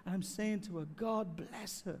God. And I'm saying to her, God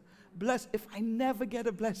bless her. Bless, if I never get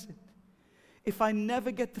a blessing, if I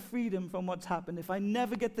never get the freedom from what's happened, if I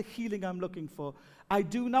never get the healing I'm looking for, I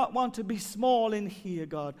do not want to be small in here,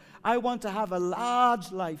 God. I want to have a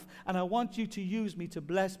large life, and I want you to use me to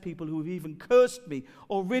bless people who have even cursed me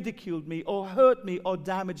or ridiculed me or hurt me or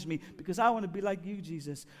damaged me, because I want to be like you,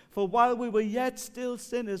 Jesus. For while we were yet still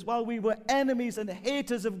sinners, while we were enemies and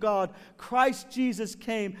haters of God, Christ Jesus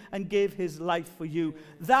came and gave his life for you.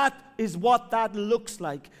 That is what that looks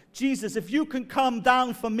like. Jesus, if you can come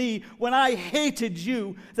down for me when I hated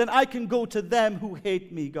you, then I can go to them who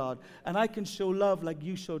hate me, God. And I can show love like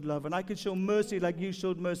you showed love. And I can show mercy like you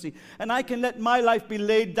showed mercy. And I can let my life be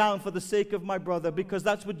laid down for the sake of my brother, because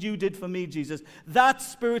that's what you did for me, Jesus. That's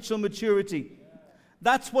spiritual maturity.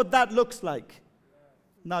 That's what that looks like.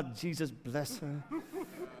 Not Jesus bless her.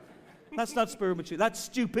 That's not spiritual maturity. That's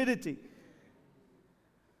stupidity.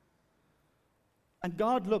 And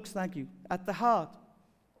God looks, thank you, at the heart.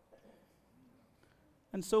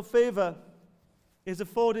 And so favor is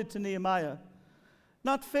afforded to Nehemiah.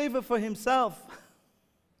 Not favor for himself,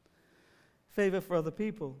 favor for other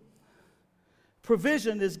people.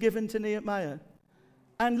 Provision is given to Nehemiah.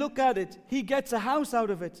 And look at it, he gets a house out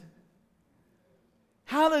of it.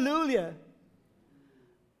 Hallelujah.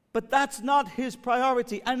 But that's not his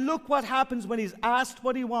priority. And look what happens when he's asked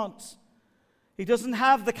what he wants. He doesn't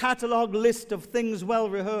have the catalog list of things well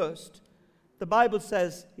rehearsed. The Bible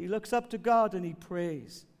says he looks up to God and he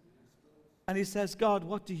prays. And he says, God,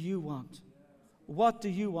 what do you want? What do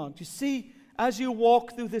you want? You see, as you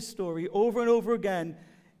walk through this story over and over again,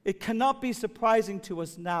 it cannot be surprising to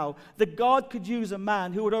us now that God could use a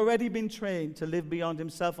man who had already been trained to live beyond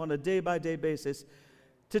himself on a day-by-day basis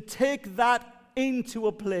to take that into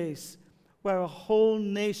a place where a whole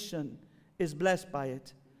nation is blessed by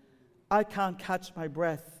it. I can't catch my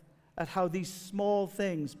breath at how these small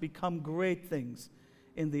things become great things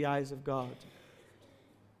in the eyes of God.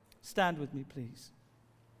 Stand with me, please.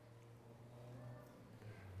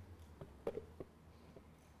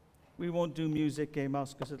 We won't do music,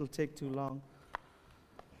 Amos, because it'll take too long.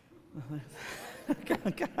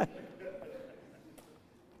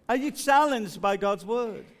 Are you challenged by God's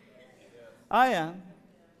word? I am.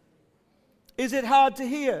 Is it hard to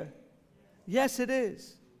hear? Yes, it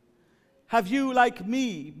is. Have you, like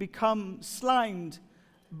me, become slimed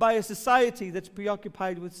by a society that's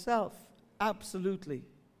preoccupied with self? Absolutely.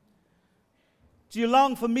 Do you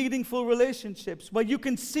long for meaningful relationships where you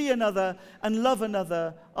can see another and love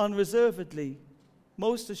another unreservedly?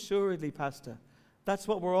 Most assuredly, Pastor. That's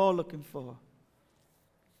what we're all looking for.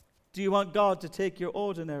 Do you want God to take your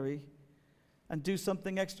ordinary and do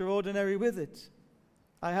something extraordinary with it?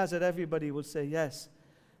 I hazard everybody will say yes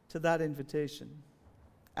to that invitation.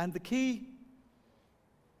 And the key,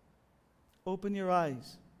 open your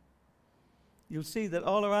eyes. You'll see that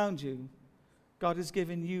all around you, God has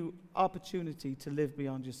given you opportunity to live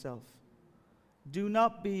beyond yourself. Do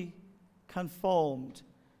not be conformed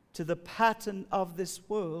to the pattern of this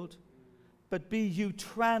world, but be you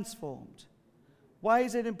transformed. Why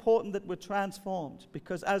is it important that we're transformed?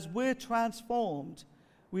 Because as we're transformed,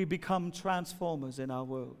 we become transformers in our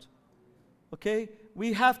world. Okay?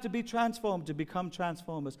 We have to be transformed to become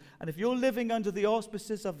transformers. And if you're living under the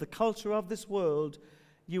auspices of the culture of this world,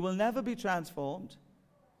 you will never be transformed.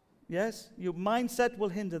 Yes? Your mindset will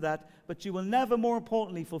hinder that, but you will never, more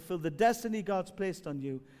importantly, fulfill the destiny God's placed on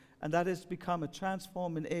you, and that is to become a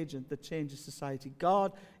transforming agent that changes society.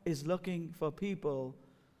 God is looking for people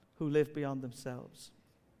who live beyond themselves.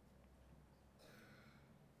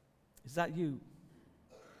 Is that you?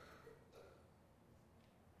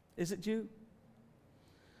 Is it you?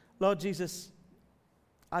 Lord Jesus,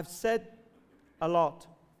 I've said a lot,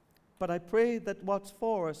 but I pray that what's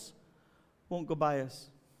for us won't go by us.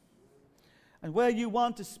 And where you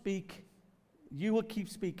want to speak, you will keep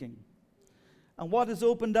speaking. And what is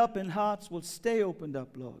opened up in hearts will stay opened up,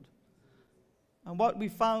 Lord. And what we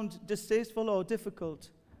found distasteful or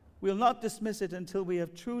difficult, we'll not dismiss it until we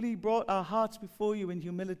have truly brought our hearts before you in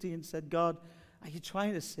humility and said, God, are you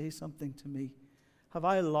trying to say something to me? Have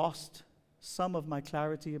I lost some of my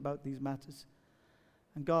clarity about these matters?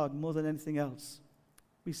 And God, more than anything else,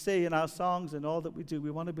 we say in our songs and all that we do,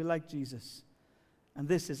 we want to be like Jesus. And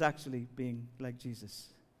this is actually being like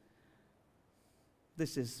Jesus.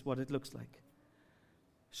 This is what it looks like.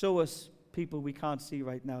 Show us people we can't see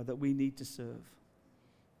right now that we need to serve.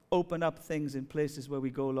 Open up things in places where we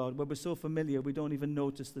go, Lord, where we're so familiar we don't even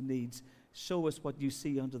notice the needs. Show us what you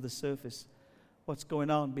see under the surface, what's going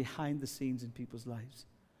on behind the scenes in people's lives.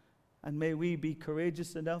 And may we be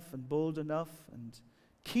courageous enough and bold enough and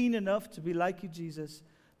keen enough to be like you, Jesus,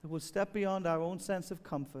 that we'll step beyond our own sense of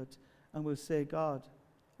comfort and we'll say, God,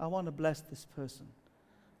 I want to bless this person.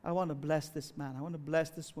 I want to bless this man. I want to bless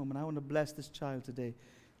this woman. I want to bless this child today.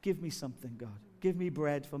 Give me something, God. Give me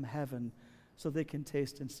bread from heaven so they can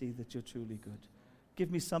taste and see that you're truly good.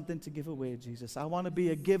 Give me something to give away, Jesus. I want to be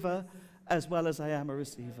a giver as well as I am a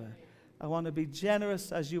receiver. I want to be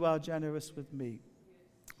generous as you are generous with me.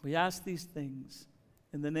 We ask these things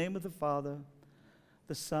in the name of the Father,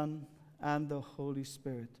 the Son, and the Holy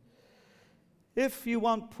Spirit. If you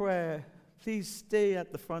want prayer, please stay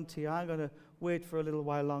at the front here. I'm going to wait for a little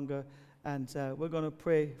while longer, and we're going to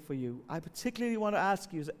pray for you. I particularly want to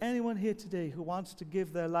ask you, is there anyone here today who wants to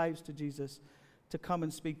give their lives to Jesus, to come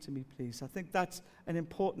and speak to me, please? I think that's an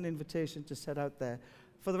important invitation to set out there.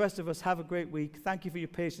 For the rest of us, have a great week. Thank you for your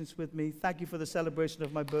patience with me. Thank you for the celebration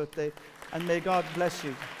of my birthday, and may God bless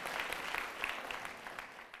you.